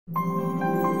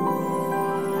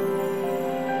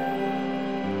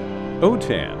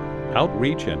OTAN,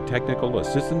 Outreach and Technical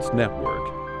Assistance Network.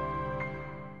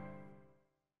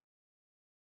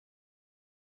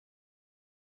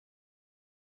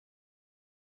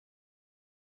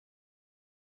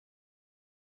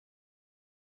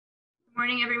 Good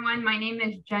morning, everyone. My name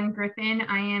is Jen Griffin.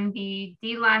 I am the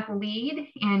DLAC lead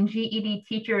and GED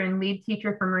teacher and lead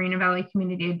teacher for Moreno Valley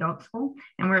Community Adult School.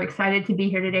 And we're excited to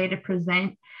be here today to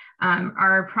present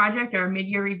our project, our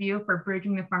mid-year review for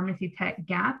Bridging the Pharmacy Tech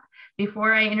Gap.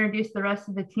 Before I introduce the rest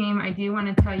of the team, I do want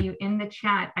to tell you in the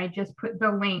chat, I just put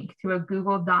the link to a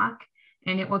Google Doc,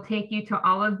 and it will take you to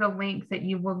all of the links that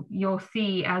you'll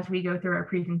see as we go through our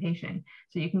presentation.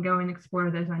 So you can go and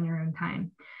explore those on your own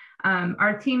time.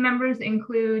 Our team members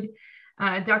include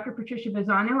Dr. Patricia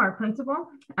Bazanos, our principal,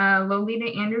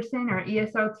 Lolita Anderson, our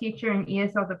ESL teacher and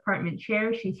ESL department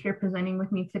chair. She's here presenting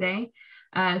with me today.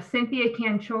 Cynthia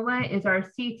Canchola is our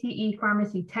CTE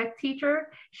pharmacy tech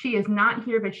teacher. She is not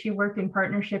here, but she worked in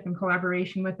partnership and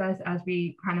collaboration with us as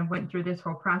we kind of went through this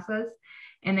whole process.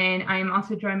 And then I am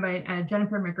also joined by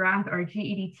Jennifer McGrath, our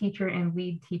GED teacher and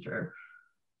lead teacher.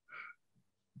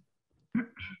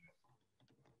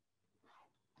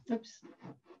 Oops.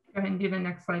 Go ahead and do the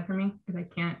next slide for me because I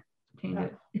can't change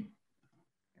it.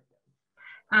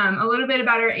 A little bit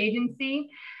about our agency.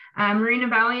 Moreno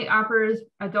Valley offers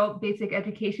adult basic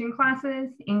education classes,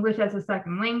 English as a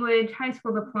second language, high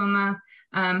school diploma,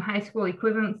 high school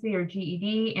equivalency or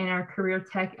GED, and our career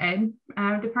tech ed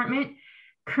department.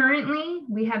 Currently,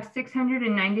 we have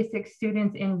 696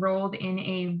 students enrolled in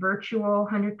a virtual,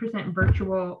 100%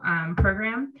 virtual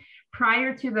program.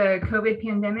 Prior to the COVID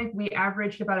pandemic, we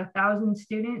averaged about 1,000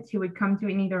 students who would come to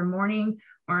an either morning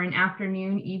or an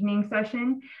afternoon, evening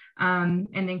session. And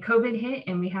then COVID hit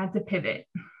and we had to pivot.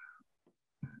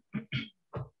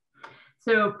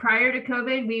 So prior to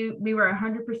COVID, we were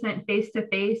 100%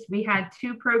 face-to-face. We had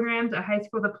two programs, a high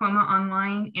school diploma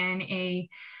online and a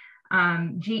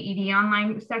GED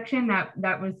online section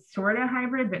that was sort of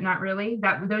hybrid, but not really.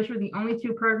 Those were the only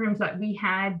two programs that we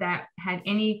had that had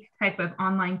any type of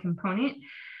online component.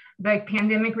 The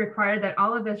pandemic required that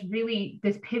all of us really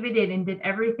just pivoted and did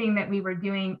everything that we were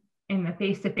doing in the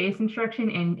face-to-face instruction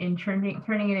and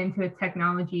turning it into a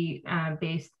technology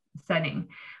based setting,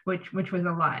 which was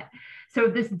a lot. So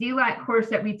this DLAC course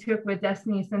that we took with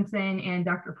Destiny Simpson and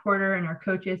Dr. Porter and our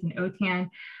coaches and OTAN,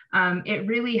 it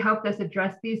really helped us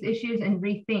address these issues and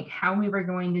rethink how we were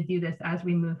going to do this as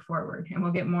we move forward. And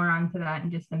we'll get more onto that in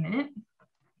just a minute.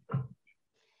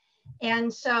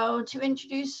 And so to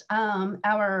introduce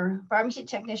our pharmacy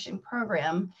technician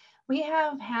program, we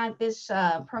have had this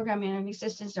program in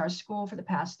existence in our school for the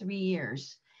past 3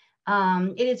 years.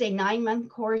 It is a 9-month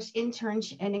course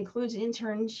internship and includes an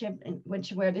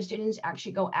internship where the students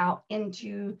actually go out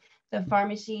into the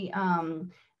pharmacy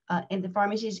in the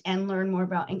pharmacies and learn more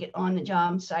about and get on the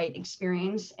job site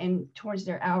experience and towards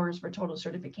their hours for total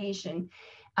certification.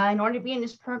 In order to be in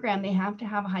this program, they have to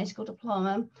have a high school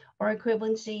diploma or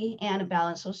equivalency and a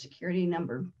valid social security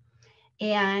number.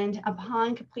 And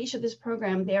upon completion of this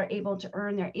program, they are able to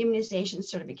earn their immunization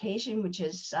certification, which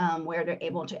is where they're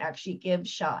able to actually give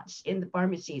shots in the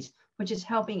pharmacies, which is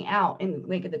helping out in the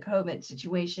wake of the COVID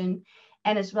situation.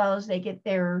 And as well as they get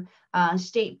their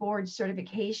state board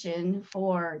certification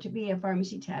to be a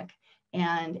pharmacy tech.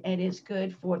 And it is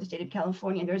good for the state of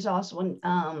California. There's also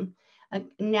a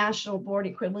national board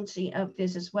equivalency of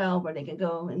this as well, where they can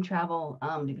go and travel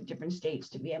to different states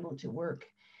to be able to work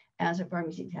as a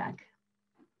pharmacy tech.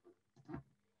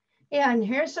 Yeah, and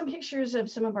here's some pictures of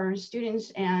some of our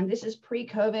students, and this is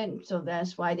pre-COVID, so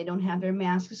that's why they don't have their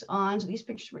masks on. So these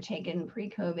pictures were taken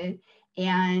pre-COVID,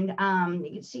 and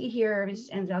you can see here,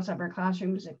 and outside of our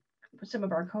classrooms, some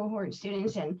of our cohort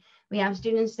students, and we have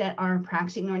students that are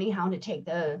practicing learning how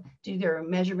to do their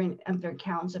measurement of their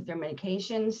counts of their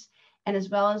medications, and as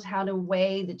well as how to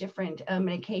weigh the different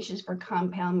medications for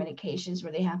compound medications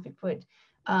where they have to put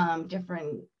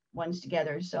different ones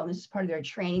together. So this is part of their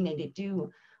training they do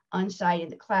on site in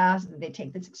the class, and they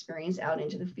take this experience out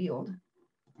into the field.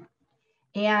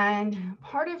 And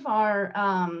part of our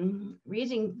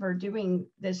reason for doing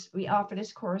this, we offer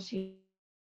this course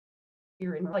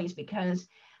here in place because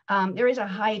there is a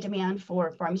high demand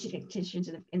for pharmacy technicians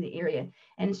in the area.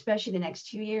 And especially the next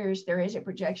 2 years, there is a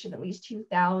projection of at least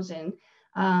 2,000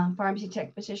 pharmacy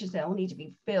tech positions that will need to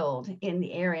be filled in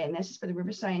the area. And this is for the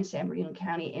Riverside and San Bernardino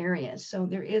County areas. So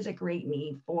there is a great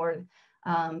need for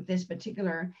this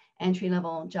particular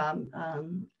entry-level job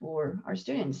for our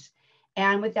students.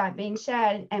 And with that being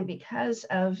said, and because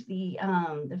of the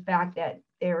fact that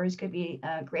there is going to be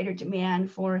a greater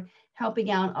demand for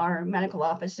helping out our medical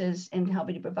offices and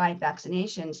helping to provide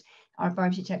vaccinations, our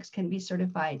pharmacy techs can be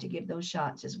certified to give those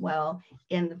shots as well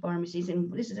in the pharmacies.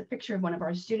 And this is a picture of one of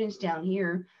our students down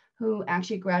here who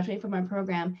actually graduated from our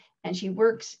program, and she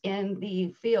works in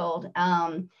the field.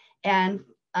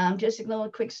 Just a little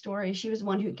quick story, she was the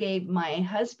one who gave my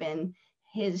husband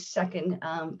his second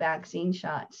vaccine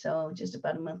shot. So just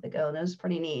about a month ago, that was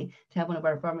pretty neat to have one of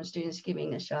our pharma students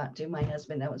giving a shot to my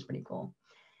husband. That was pretty cool.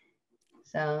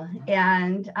 So,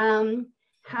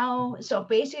 so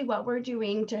basically what we're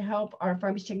doing to help our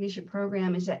pharmacy technician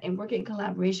program is that, and working in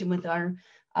collaboration with our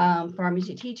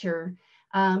pharmacy teacher,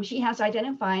 she has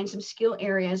identified some skill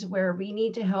areas where we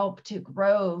need to help to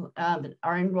grow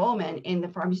our enrollment in the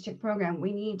pharmacy tech program.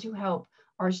 We need to help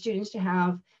our students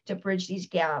to bridge these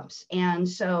gaps. And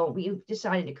so we've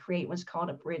decided to create what's called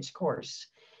a bridge course.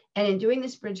 And in doing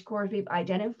this bridge course, we've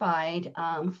identified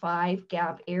 5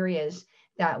 gap areas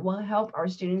that will help our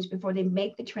students before they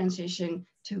make the transition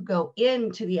to go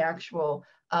into the actual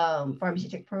pharmacy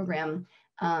tech program.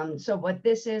 So what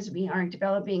this is, we are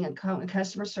developing a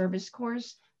customer service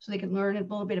course so they can learn a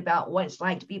little bit about what it's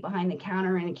like to be behind the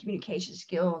counter and communication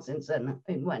skills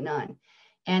and whatnot.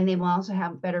 And they will also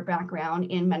have better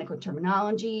background in medical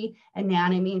terminology,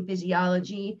 anatomy and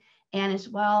physiology, and as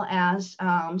well as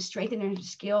strengthen their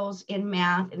skills in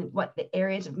math and what the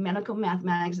areas of medical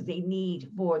mathematics that they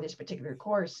need for this particular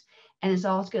course. And it's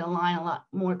also going to align a lot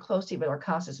more closely with our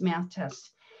CASAS math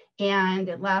tests. And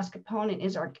the last component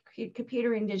is our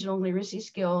computer and digital literacy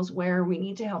skills, where we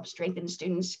need to help strengthen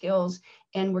students' skills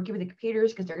and working with the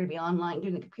computers, because they're going to be online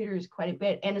doing the computers quite a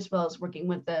bit, and as well as working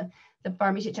with the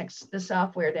pharmacy techs, the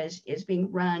software that is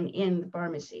being run in the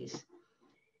pharmacies.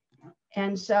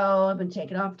 And so I'm going to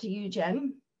take it off to you,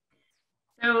 Jen.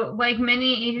 So like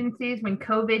many agencies, when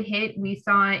COVID hit, we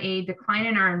saw a decline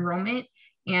in our enrollment.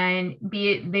 And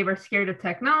they were scared of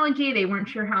technology. They weren't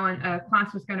sure how a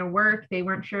class was going to work. They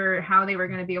weren't sure how they were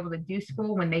going to be able to do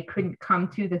school when they couldn't come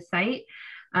to the site.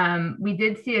 We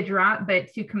did see a drop,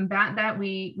 but to combat that,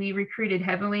 we recruited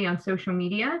heavily on social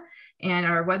media and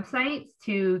our websites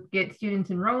to get students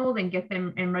enrolled and get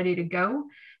them and ready to go.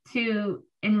 To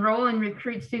enroll and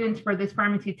recruit students for this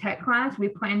pharmacy tech class, we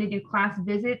plan to do class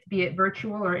visits, be it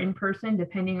virtual or in person,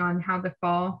 depending on how the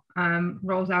fall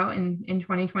rolls out in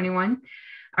 2021.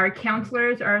 Our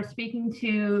counselors are speaking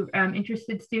to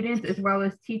interested students, as well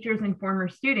as teachers and former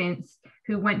students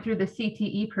who went through the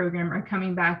CTE program are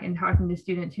coming back and talking to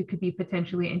students who could be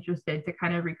potentially interested to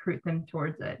kind of recruit them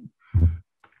towards it.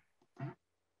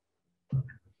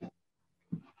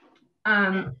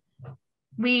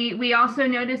 We also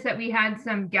noticed that we had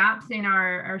some gaps in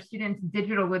our students'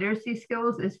 digital literacy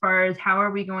skills as far as how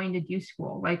are we going to do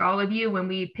school. Like all of you, when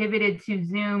we pivoted to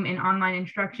Zoom and online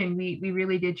instruction, we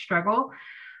really did struggle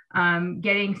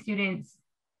getting students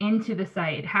into the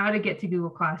site, how to get to Google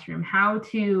Classroom, how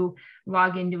to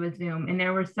log into a Zoom. And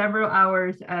there were several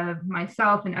hours of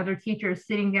myself and other teachers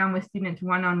sitting down with students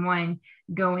one-on-one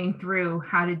going through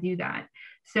how to do that.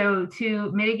 So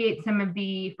to mitigate some of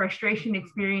the frustration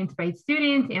experienced by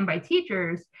students and by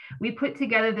teachers, we put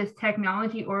together this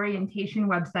technology orientation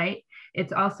website.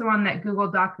 It's also on that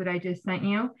Google Doc that I just sent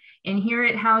you. And here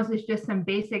it houses just some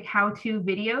basic how-to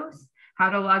videos, how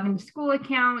to log into school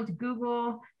account,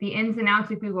 Google, the ins and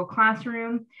outs of Google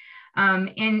Classroom.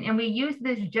 And we use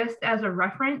this just as a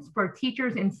reference for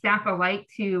teachers and staff alike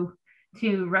to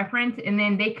reference, and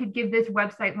then they could give this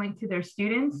website link to their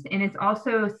students, and it's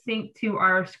also synced to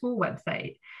our school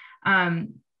website.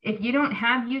 If you don't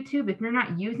have YouTube, if you're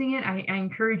not using it, I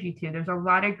encourage you to. There's a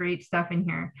lot of great stuff in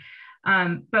here.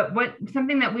 But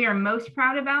something that we are most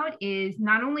proud about is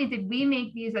not only did we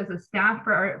make these as a staff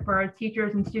for our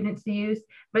teachers and students to use,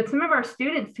 but some of our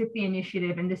students took the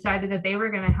initiative and decided that they were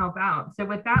going to help out. So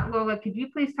with that, Lola, could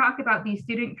you please talk about these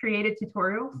student created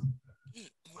tutorials?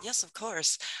 Yes, of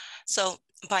course. So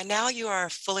by now you are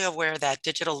fully aware that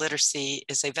digital literacy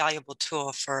is a valuable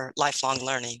tool for lifelong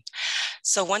learning.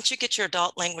 So once you get your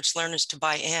adult language learners to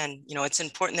buy in, it's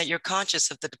important that you're conscious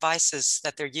of the devices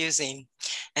that they're using.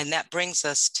 And that brings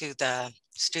us to the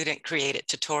student created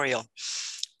tutorial.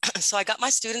 So I got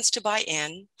my students to buy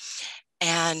in,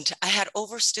 and I had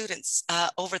over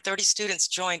 30 students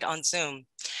joined on Zoom.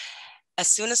 As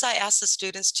soon as I asked the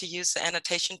students to use the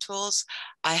annotation tools,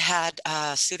 I had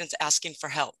students asking for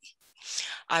help.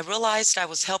 I realized I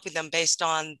was helping them based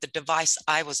on the device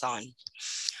I was on.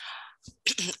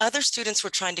 Other students were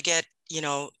trying to get,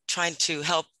 trying to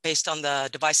help based on the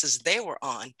devices they were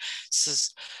on.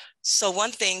 So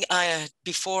one thing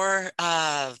before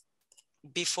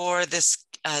this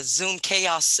Zoom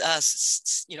chaos,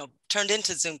 turned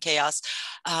into Zoom chaos,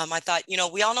 I thought,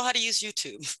 we all know how to use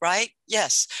YouTube, right?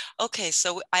 Yes. Okay.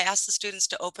 So I asked the students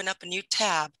to open up a new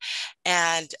tab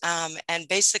and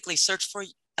basically search for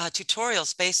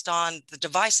tutorials based on the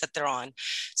device that they're on.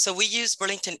 So we use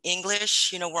Burlington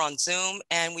English, we're on Zoom,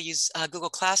 and we use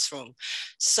Google Classroom.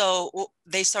 So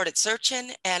they started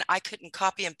searching and I couldn't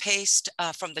copy and paste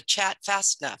from the chat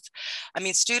fast enough. I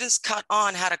mean, students caught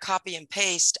on how to copy and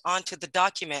paste onto the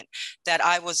document that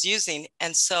I was using.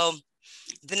 And so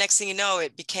the next thing you know,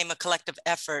 it became a collective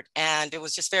effort, and it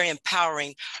was just very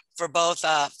empowering for both,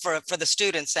 for the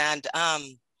students, and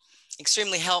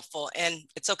extremely helpful. And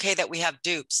it's okay that we have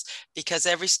dupes because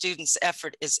every student's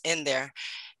effort is in there.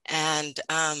 And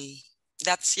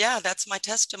that's my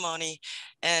testimony.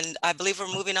 And I believe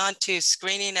we're moving on to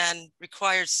screening and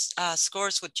required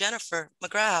scores with Jennifer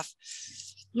McGrath.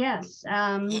 Yes.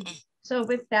 So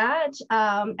with that,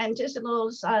 and just a little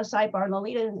sidebar,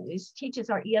 Lolita teaches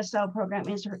our ESL program.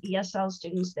 It's her ESL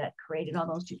students that created all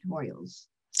those tutorials.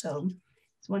 So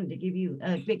just wanted to give you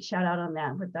a big shout out on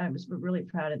that. We're really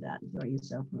proud of that for our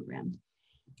ESL program.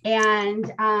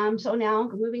 And so now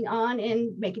moving on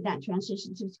and making that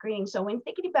transition to screening. So when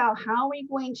thinking about how we're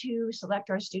going to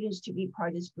select our students to be part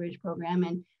of this bridge program,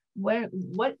 and what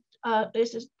are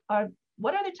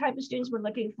the type of students we're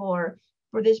looking for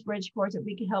this bridge course, that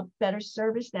we can help better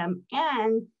service them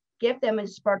and give them a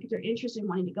spark of their interest in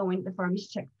wanting to go into the pharmacy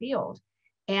tech field.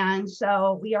 And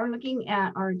so we are looking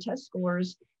at our test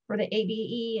scores for the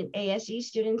ABE and ASE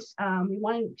students. We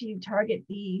wanted to target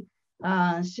the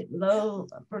low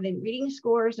for the reading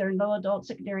scores, or low adult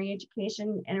secondary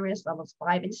education, NRS levels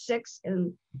 5 and 6.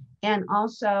 And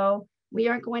also we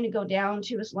are going to go down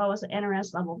to as low as the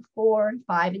NRS level 4,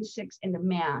 5, and 6 in the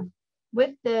math,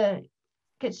 with the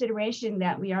consideration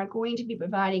that we are going to be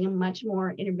providing a much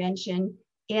more intervention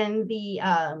in the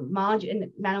module, in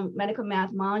the medical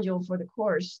math module for the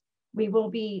course. We will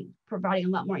be providing a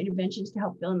lot more interventions to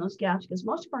help fill in those gaps, because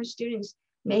most of our students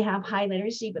may have high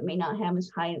literacy, but may not have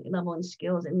as high level in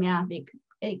skills in math.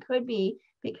 It could be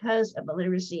because of the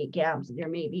literacy gaps that there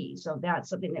may be. So that's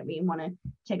something that we want to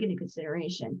take into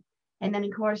consideration. And then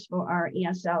of course, for our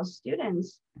ESL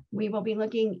students, we will be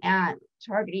looking at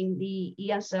targeting the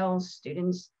ESL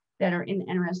students that are in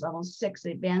NRS level 6,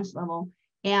 the advanced level,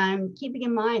 and keeping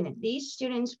in mind that these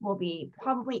students will be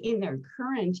probably in their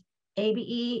current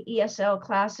ABE ESL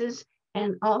classes,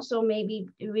 and also maybe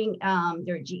doing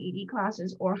their GED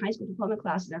classes or high school diploma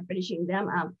classes. They're finishing them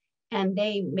up, and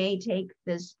they may take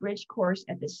this bridge course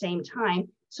at the same time.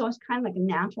 So it's kind of like a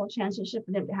natural transition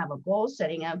for them to have a goal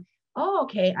setting of, oh,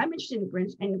 okay, I'm interested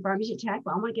in pharmacy tech,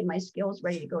 but I want to get my skills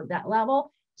ready to go to that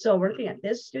level. So we're looking at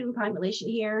this student population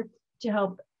here to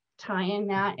help tie in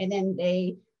that. And then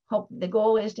they hope, the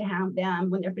goal is to have them,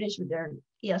 when they're finished with their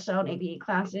ESL and ABE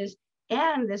classes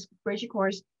and this bridge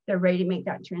course, they're ready to make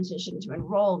that transition to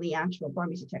enroll in the actual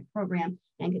pharmacy tech program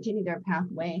and continue their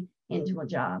pathway into a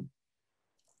job.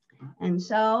 And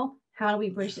so how do we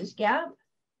bridge this gap?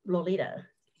 Lolita.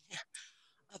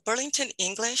 Burlington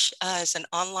English is an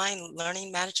online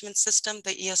learning management system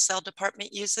the ESL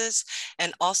department uses,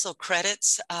 and also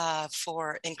credits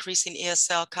for increasing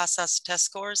ESL CASAS test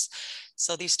scores.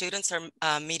 So these students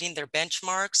are meeting their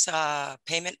benchmarks,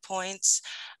 payment points,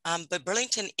 but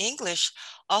Burlington English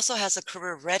also has a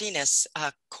career readiness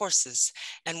courses.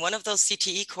 And one of those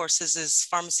CTE courses is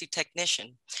pharmacy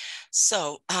technician.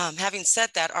 So having said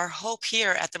that, our hope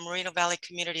here at the Moreno Valley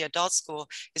Community Adult School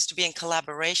is to be in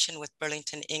collaboration with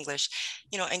Burlington English,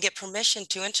 and get permission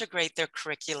to integrate their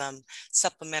curriculum,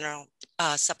 supplemental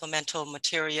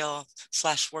material /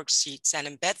 worksheets, and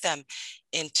embed them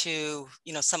into,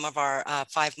 some of our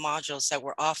 5 modules that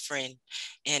we're offering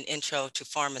in Intro to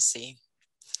Pharmacy.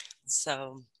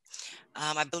 So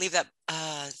I believe that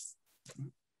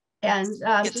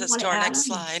gets us to our next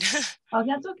slide. Oh,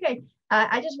 that's okay.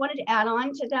 I just wanted to add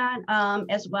on to that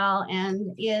as well,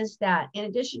 and is that in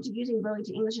addition to using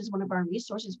Burlington English as one of our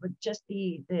resources with just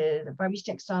the pharmacy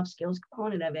tech soft skills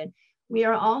component of it, we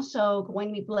are also going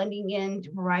to be blending in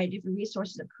a variety of different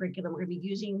resources of curriculum. We're going to be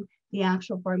using the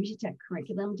actual pharmacy tech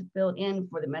curriculum to build in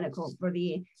for the medical, for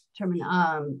the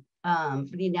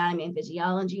anatomy and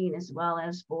physiology, and as well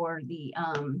as for the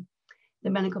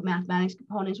medical mathematics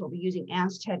components. We'll be using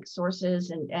Aztec sources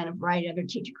and a variety of other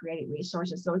teacher created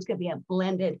resources. So it's going to be a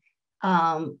blended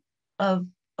of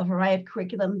a variety of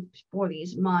curriculum for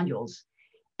these modules.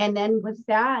 And then with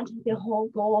that, the whole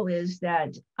goal is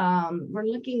that we're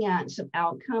looking at some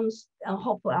outcomes,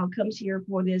 hopeful outcomes here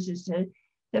for this is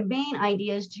the main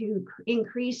idea is to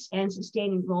increase and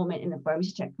sustain enrollment in the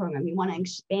pharmacy tech program. We want to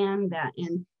expand that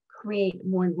and create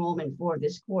more enrollment for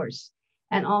this course.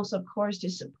 and also, of course, to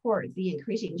support the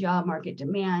increasing job market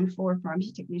demand for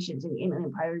pharmacy technicians in the Inland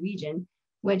Empire region,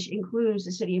 which includes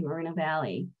the city of Moreno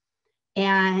Valley.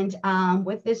 And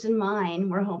with this in mind,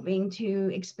 we're hoping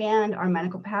to expand our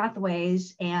medical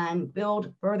pathways and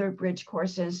build further bridge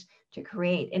courses to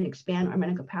create and expand our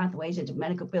medical pathways into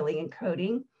medical billing and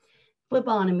coding.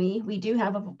 Phlebotomy, we do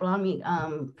have a phlebotomy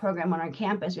program on our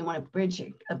campus. We want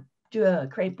to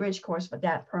create bridge course for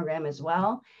that program as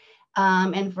well.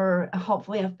 And for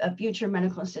hopefully a future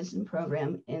medical assistant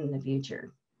program in the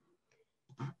future.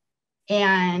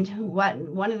 And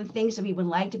one of the things that we would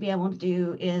like to be able to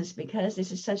do is, because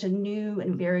this is such a new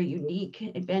and very unique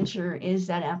adventure, is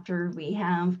that after we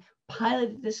have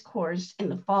piloted this course in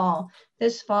the fall,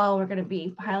 this fall we're going to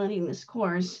be piloting this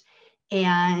course,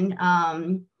 and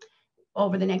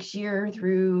over the next year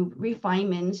through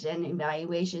refinements and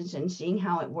evaluations and seeing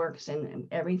how it works and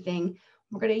everything,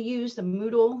 we're going to use the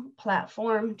Moodle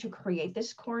platform to create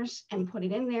this course and put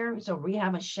it in there. So we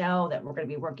have a shell that we're going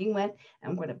to be working with,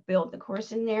 and we're going to build the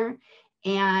course in there.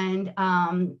 And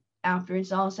after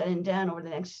it's all said and done over the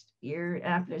next year,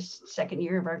 after the second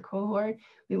year of our cohort,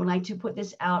 we would like to put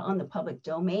this out on the public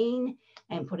domain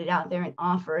and put it out there and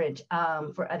offer it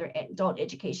for other adult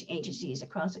education agencies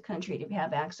across the country to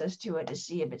have access to it, to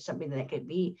see if it's something that could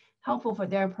be helpful for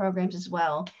their programs as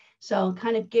well. So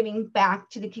kind of giving back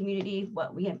to the community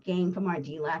what we have gained from our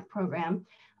DLAC program.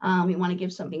 We want to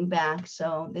give something back.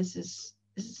 So this is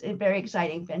a very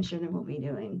exciting venture that we'll be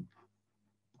doing.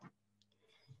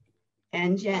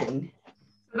 And Jen.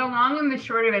 So the long and the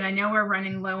short of it, I know we're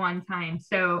running low on time.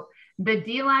 So the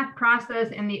DLAC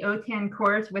process and the OTAN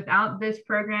course, without this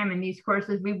program and these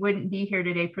courses, we wouldn't be here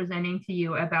today presenting to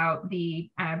you about the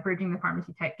bridging the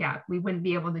pharmacy tech gap. We wouldn't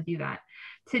be able to do that.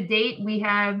 To date, we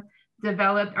have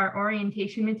developed our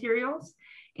orientation materials,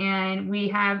 and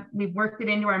we've worked it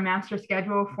into our master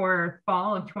schedule for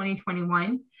fall of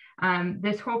 2021.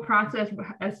 This whole process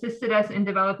assisted us in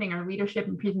developing our leadership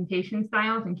and presentation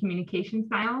styles and communication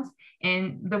styles.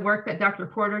 And the work that Dr.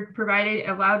 Porter provided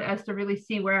allowed us to really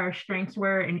see where our strengths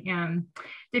were in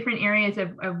different areas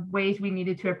of ways we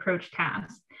needed to approach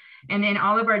tasks. And then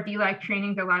all of our DLAC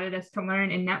trainings allowed us to learn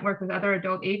and network with other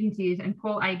adult agencies and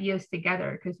pull ideas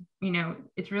together, because, you know,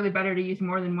 it's really better to use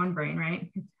more than one brain,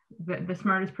 right? The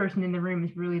smartest person in the room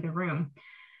is really the room.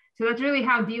 So that's really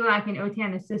how DLAC and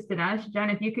OTAN assisted us. Jen,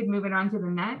 if you could move it on to the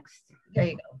next. There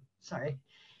you go. Sorry.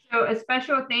 So a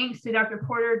special thanks to Dr.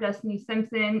 Porter, Destiny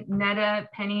Simpson, Netta,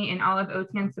 Penny, and all of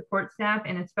OTAN support staff,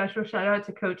 and a special shout out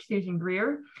to Coach Susan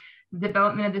Greer. The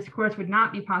development of this course would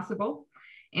not be possible.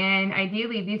 And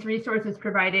ideally, these resources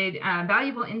provided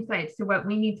valuable insights to what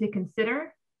we need to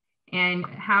consider and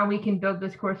how we can build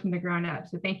this course from the ground up.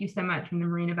 So thank you so much from the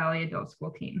Moreno Valley Adult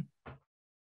School team.